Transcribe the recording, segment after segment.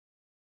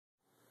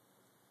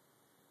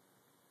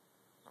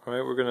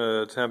Alright, we're going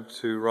to attempt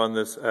to run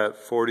this at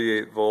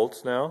 48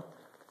 volts now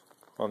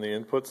on the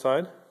input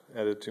side.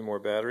 Added 2 more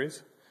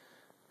batteries.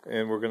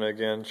 And we're going to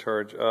again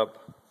charge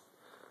up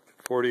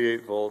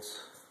 48 volts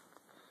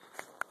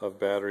of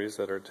batteries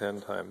that are 10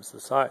 times the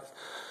size.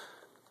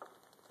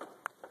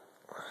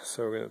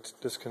 So we're going to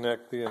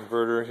disconnect the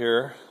inverter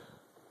here.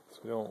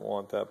 So we don't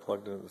want that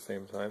plugged in at the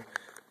same time.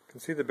 You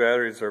can see the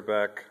batteries are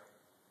back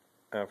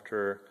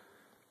after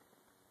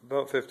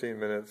about 15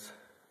 minutes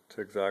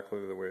to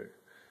exactly the way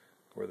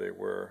where they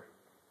were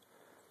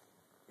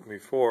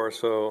before.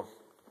 So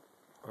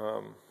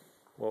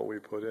what we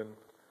put in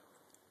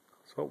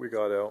is what we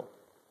got out.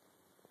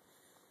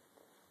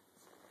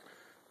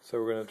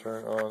 So we're going to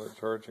turn on the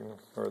charging,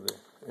 or the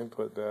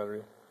input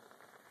battery,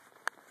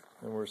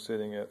 and we're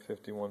sitting at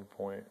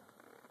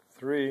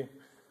 51.3,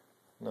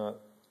 not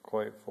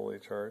quite fully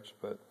charged,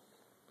 but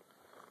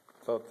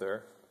about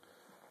there.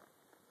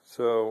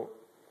 So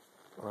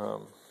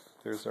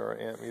there's our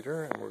amp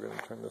meter, and we're going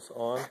to turn this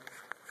on.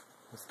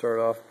 We'll start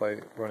off by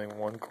running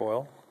 1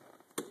 coil.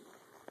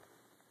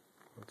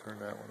 We'll turn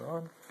that one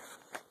on,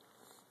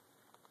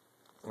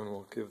 and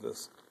we'll give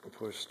this a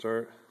push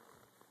start.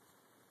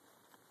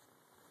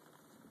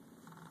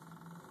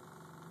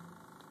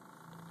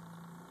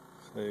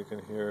 So you can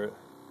hear it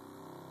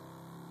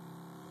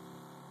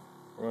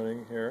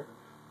running here.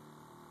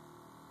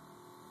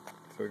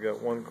 So we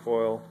got 1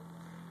 coil.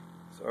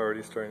 It's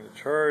already starting to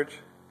charge.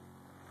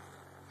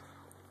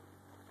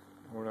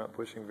 We're not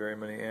pushing very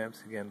many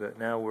amps again, but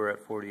now we're at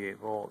 48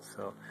 volts,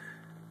 so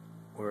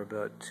we're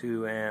about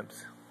 2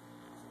 amps.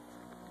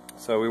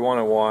 So we want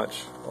to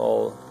watch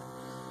all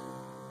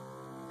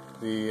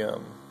the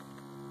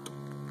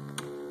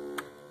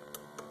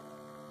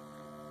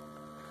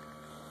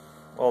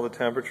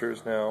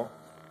temperatures now.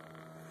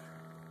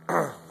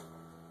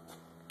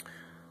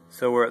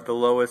 So we're at the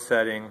lowest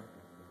setting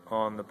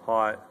on the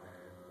pot,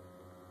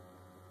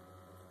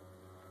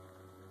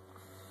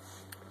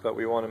 but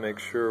we want to make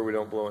sure we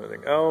don't blow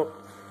anything out,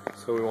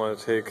 so we want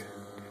to take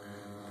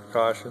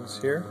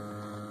precautions here.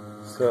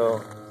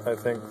 So I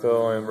think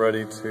though I'm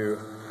ready to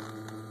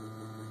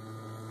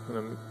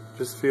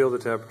just feel the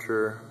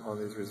temperature on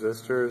these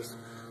resistors.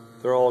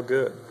 They're all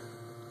good.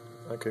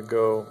 I could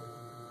go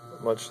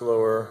much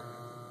lower,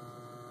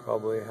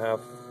 probably half.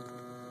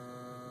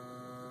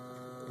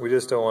 We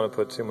just don't want to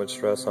put too much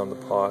stress on the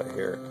pot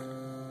here.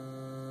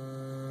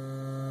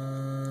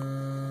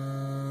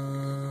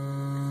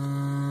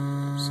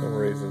 For some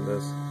reason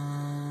this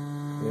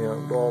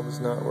neon bulb is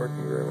not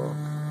working very well.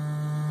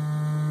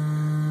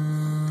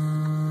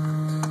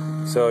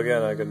 So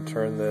again, I can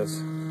turn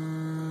this.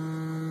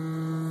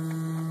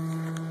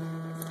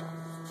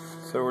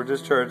 So we're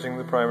discharging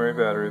the primary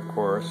battery, of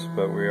course,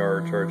 but we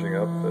are charging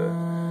up the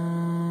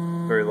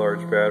very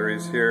large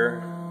batteries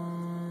here.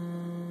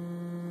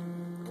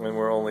 And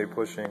we're only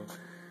pushing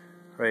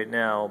right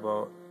now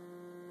about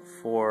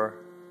 4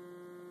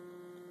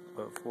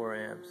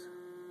 amps.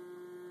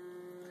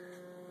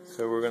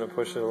 So we're going to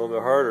push it a little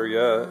bit harder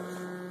yet.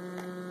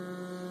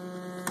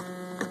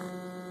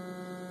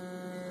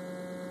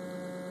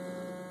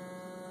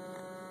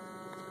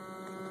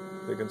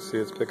 You can see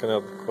it's picking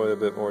up quite a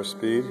bit more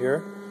speed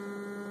here.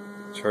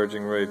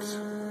 Charging rates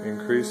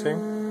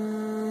increasing.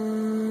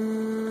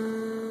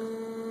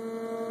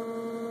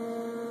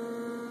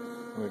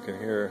 We can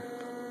hear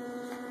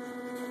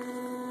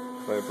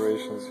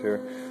vibrations here.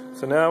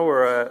 So now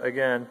we're at,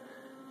 again,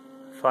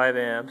 5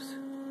 amps.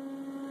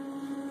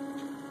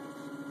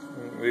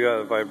 We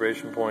got a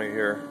vibration point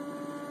here.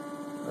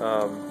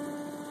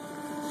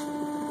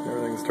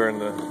 Everything's starting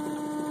to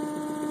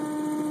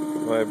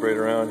vibrate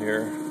around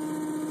here.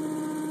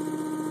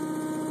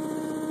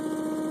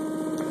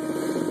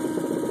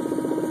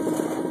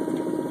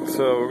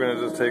 So we're going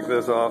to just take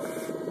this off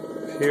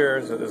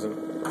here so it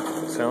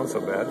doesn't sound so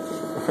bad.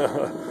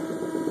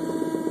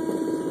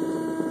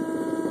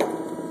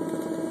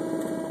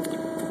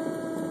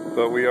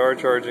 But we are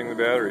charging the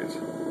batteries.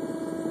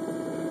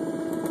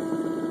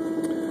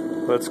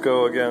 Let's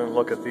go again and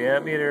look at the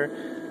amp meter.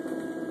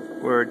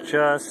 We're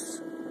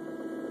just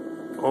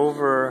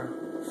over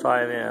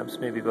 5 amps,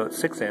 maybe about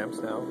 6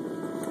 amps now.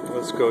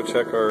 Let's go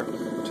check our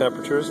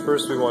temperatures.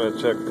 First we want to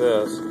check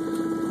this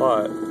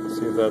pot,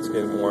 see if that's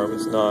getting warm.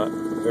 It's not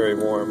very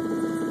warm.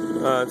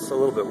 It's a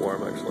little bit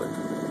warm actually.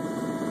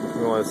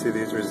 We want to see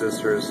these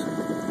resistors.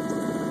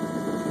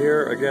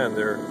 Here again,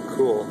 they're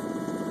cool.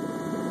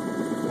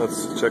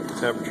 Let's check the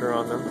temperature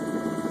on them.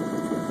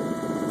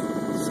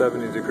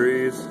 70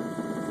 degrees.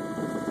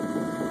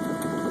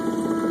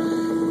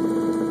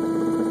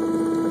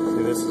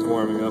 See, this is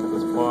warming up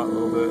this pot a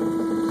little bit.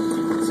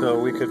 So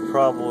we could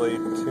probably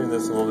tune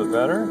this a little bit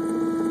better.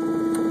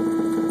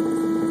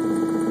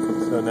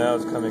 So now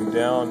it's coming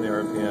down the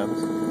RPMs.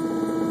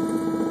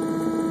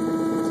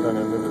 So I'm going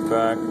to move it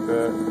back a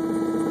bit.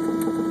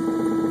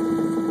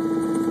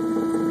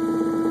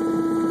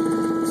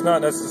 It's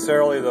not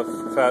necessarily the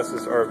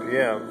fastest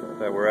RPM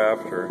that we're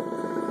after,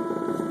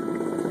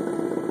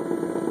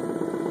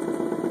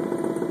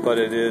 but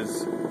it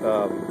is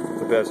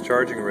the best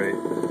charging rate.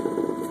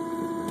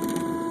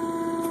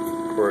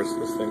 of course,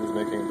 this thing's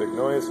making a big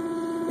noise.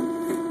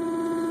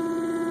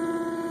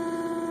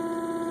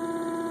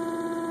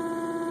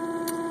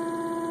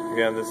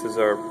 Again, this is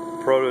our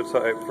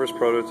prototype, first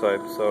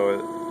prototype, so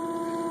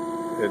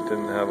it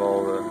didn't have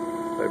all the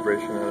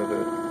vibration out of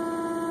it.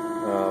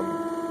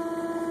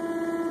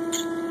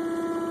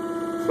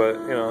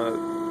 But, you know, at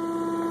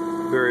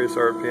various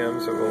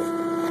RPMs it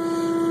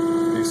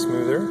will be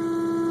smoother.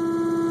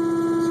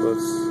 So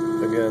let's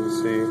again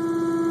see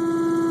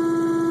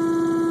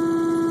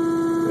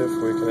if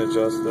we can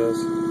adjust this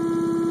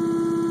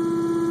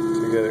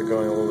to get it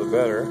going a little bit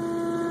better.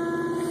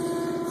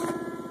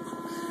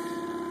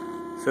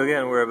 So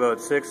again, we're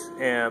about 6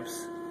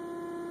 amps,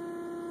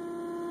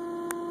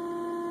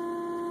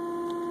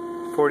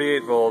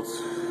 48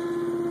 volts,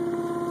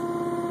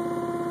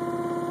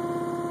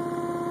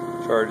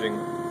 charging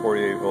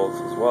 48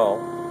 volts as well,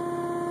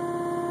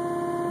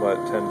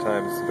 but 10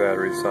 times the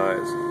battery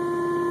size.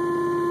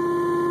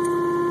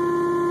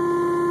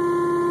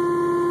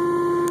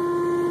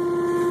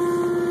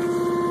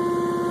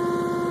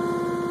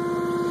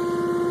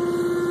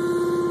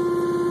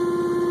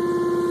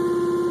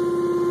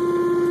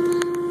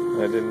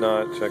 I did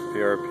not check the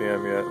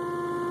RPM yet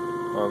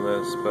on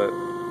this, but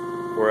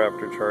we're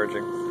after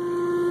charging.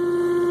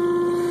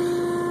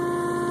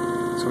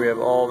 So we have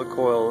all the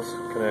coils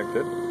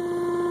connected.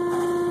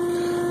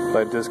 If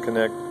I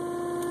disconnect,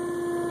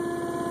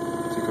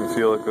 you can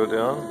feel it go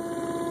down.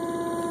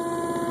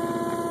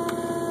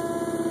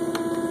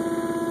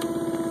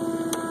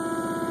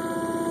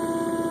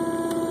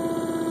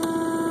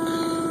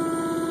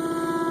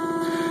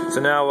 So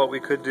now what we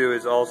could do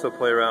is also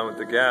play around with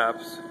the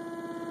gaps.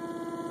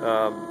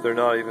 They're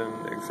not even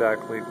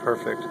exactly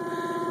perfect.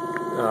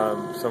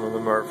 Some of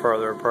them are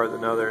farther apart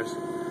than others.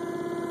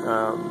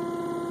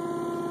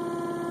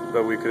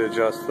 But we could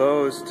adjust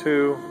those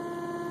too,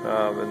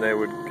 and they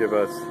would give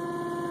us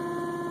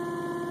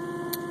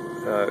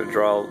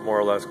draw more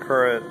or less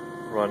current,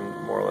 run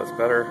more or less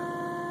better.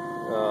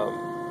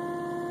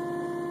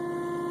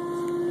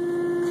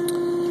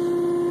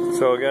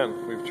 So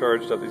again, we've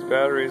charged up these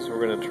batteries.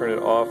 We're going to turn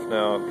it off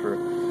now after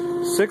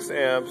 6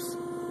 amps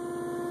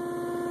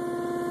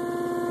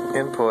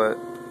input.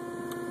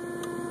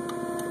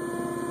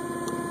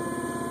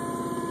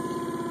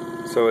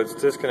 So it's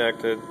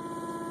disconnected,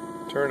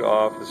 turned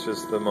off. It's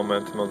just the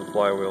momentum of the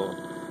flywheel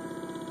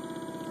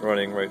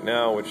running right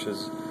now, which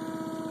is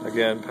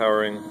again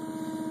powering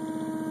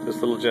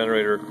this little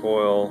generator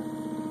coil,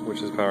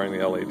 which is powering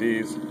the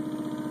LEDs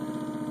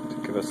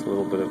to give us a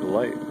little bit of the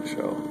light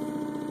show.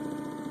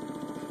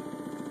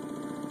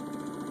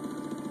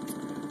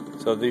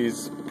 So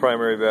these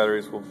primary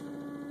batteries will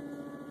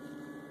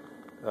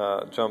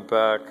jump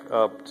back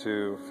up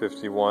to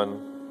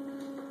 51.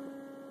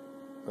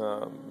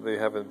 They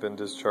haven't been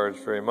discharged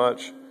very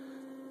much.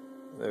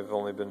 They've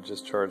only been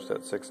discharged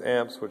at 6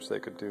 amps, which they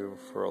could do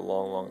for a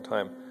long, long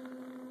time.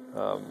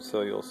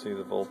 So you'll see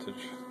the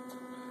voltage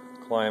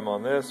climb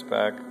on this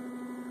back.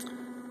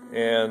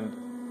 And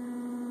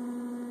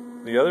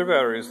the other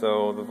batteries,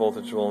 though, the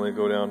voltage will only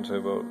go down to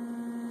about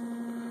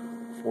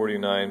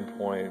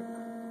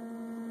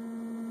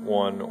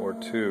 49.1 or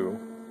 2.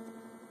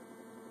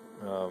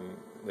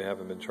 They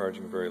haven't been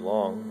charging very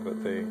long,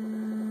 but they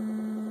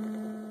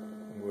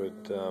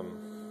would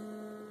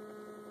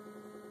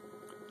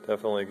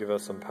definitely give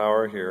us some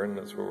power here, and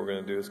that's what we're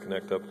going to do, is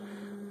connect up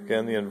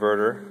again the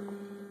inverter,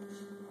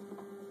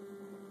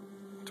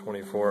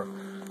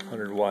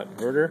 2400 watt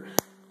inverter.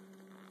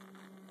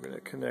 We're going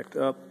to connect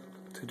up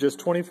to just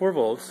 24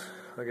 volts,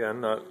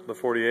 again, not the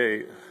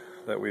 48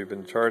 that we've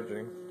been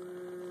charging.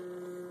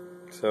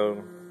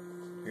 So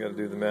you got to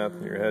do the math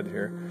in your head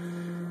here.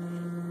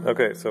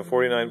 Okay, so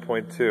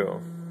 49.2.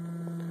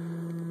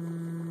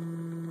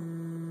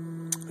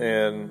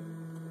 And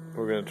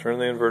we're going to turn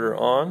the inverter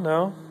on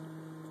now.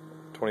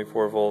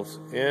 24 volts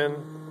in.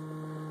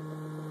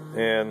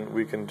 And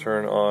we can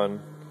turn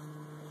on,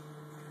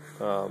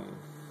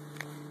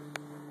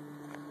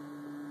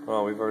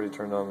 well, we've already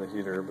turned on the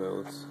heater,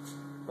 but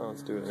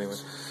let's do it anyway.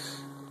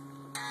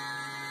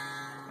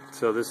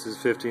 So this is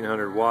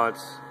 1500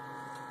 watts.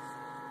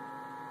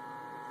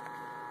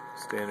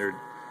 Standard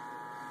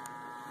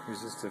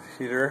resistive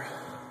heater,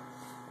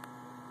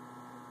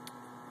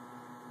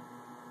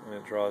 and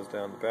it draws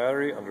down the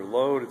battery under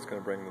load. It's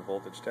going to bring the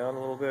voltage down a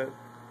little bit.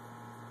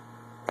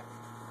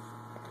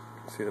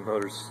 See, the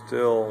motor's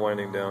still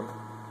winding down.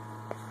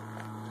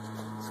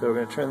 So we're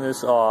going to turn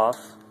this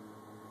off.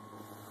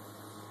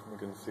 You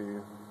can see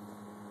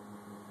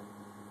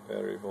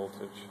battery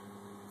voltage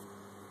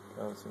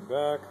bouncing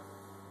back.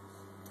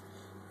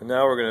 And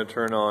now we're going to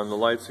turn on the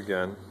lights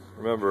again.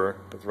 Remember,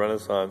 with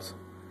Renaissance,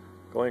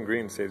 going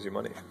green saves you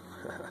money.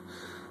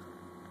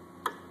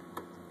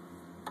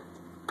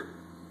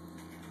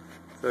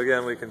 So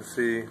again, we can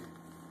see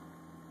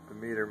the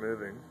meter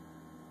moving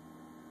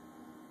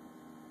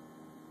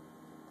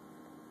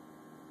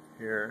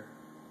here.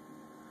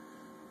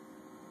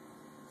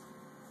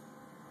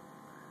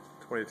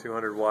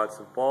 2200 watts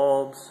of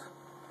bulbs.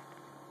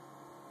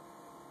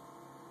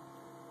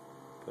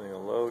 Putting a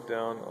load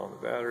down on the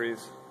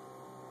batteries.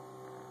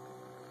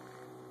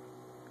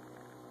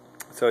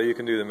 So you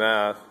can do the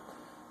math.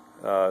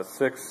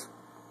 6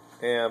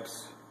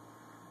 amps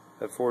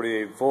at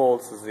 48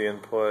 volts is the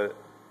input,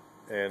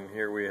 and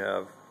here we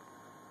have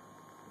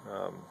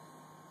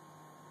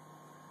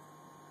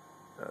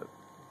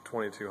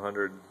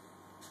 2200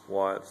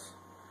 watts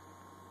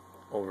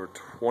over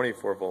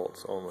 24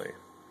 volts only.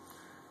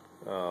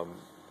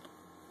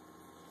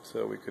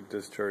 So we could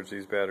discharge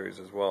these batteries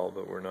as well,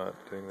 but we're not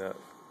doing that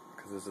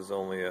because this is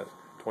only a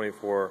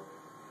 24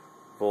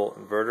 volt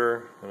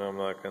inverter, and I'm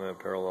not going to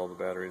parallel the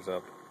batteries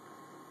up.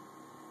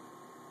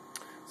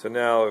 So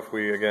now if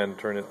we again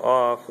turn it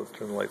off, let's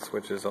turn the light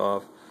switches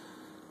off.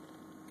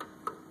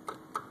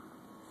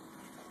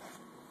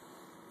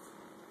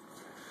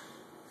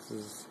 This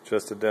is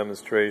just a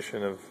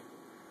demonstration of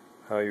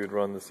how you would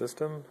run the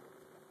system.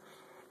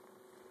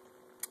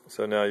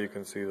 So now you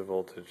can see the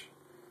voltage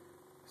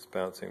is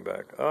bouncing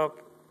back up,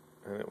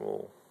 and it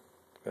will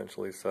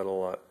eventually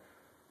settle at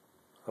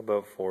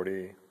about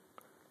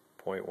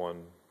 40.1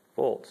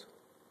 volts.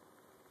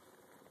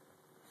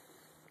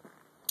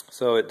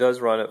 So it does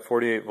run at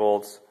 48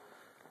 volts,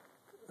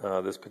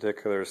 this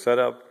particular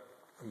setup,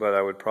 but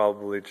I would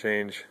probably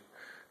change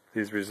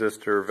these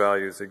resistor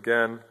values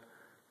again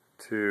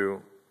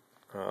to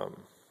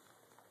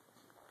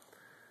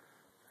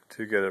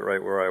get it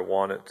right where I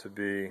want it to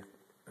be,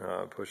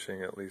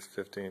 pushing at least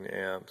 15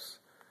 amps,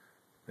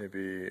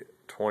 maybe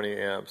 20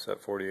 amps at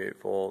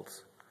 48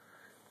 volts,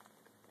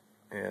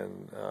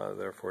 and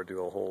therefore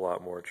do a whole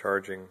lot more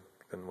charging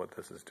than what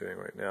this is doing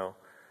right now.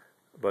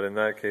 But in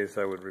that case,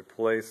 I would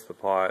replace the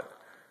pot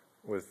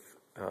with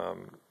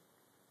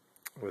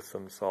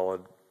some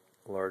solid,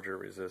 larger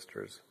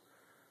resistors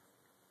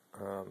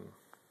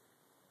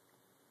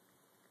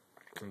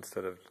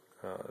instead of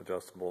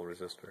adjustable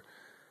resistor.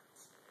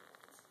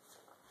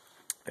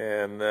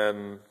 And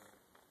then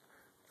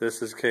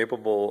this is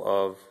capable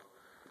of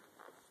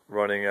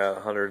running at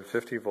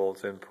 150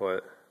 volts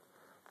input.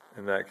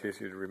 In that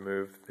case, you'd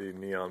remove the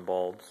neon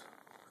bulbs,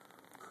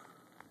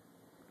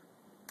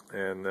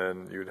 and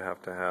then you'd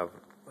have to have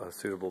a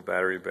suitable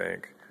battery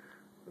bank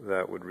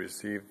that would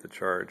receive the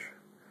charge.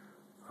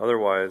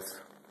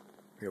 Otherwise,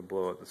 you'll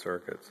blow out the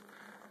circuits.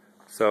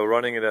 So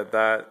running it at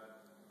that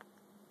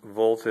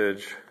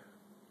voltage,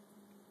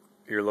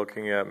 you're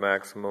looking at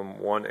maximum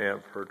 1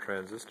 amp per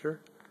transistor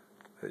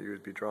that you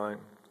would be drawing,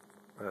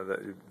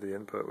 the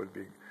input would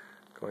be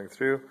going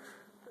through,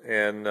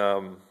 and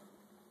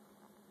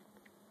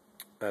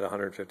at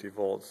 150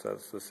 volts,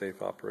 that's the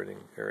safe operating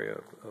area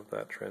of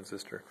that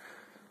transistor.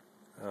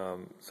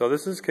 So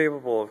this is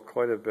capable of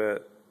quite a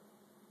bit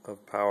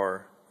of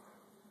power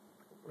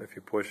if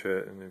you push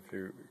it, and if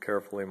you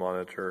carefully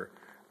monitor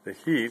the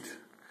heat.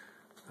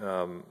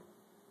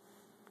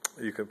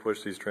 You can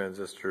push these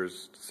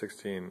transistors to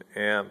 16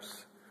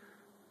 amps,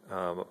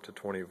 up to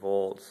 20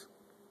 volts,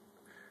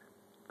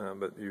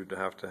 but you'd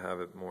have to have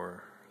it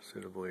more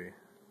suitably.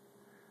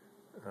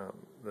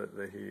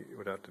 The heat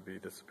would have to be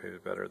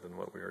dissipated better than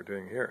what we are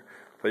doing here.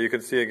 But you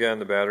can see again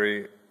the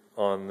battery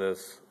on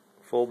this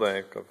full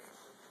bank of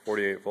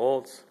 48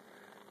 volts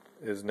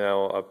is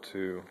now up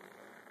to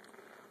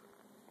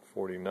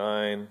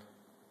 49,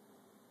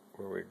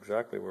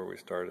 exactly where we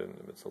started,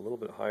 and it's a little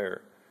bit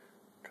higher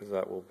because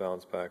that will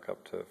bounce back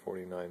up to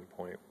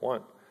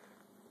 49.1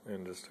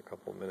 in just a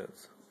couple of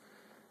minutes.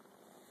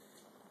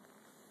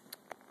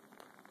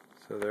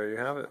 So there you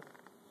have it.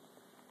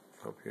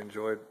 Hope you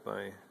enjoyed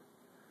my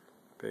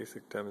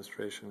basic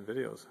demonstration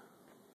videos.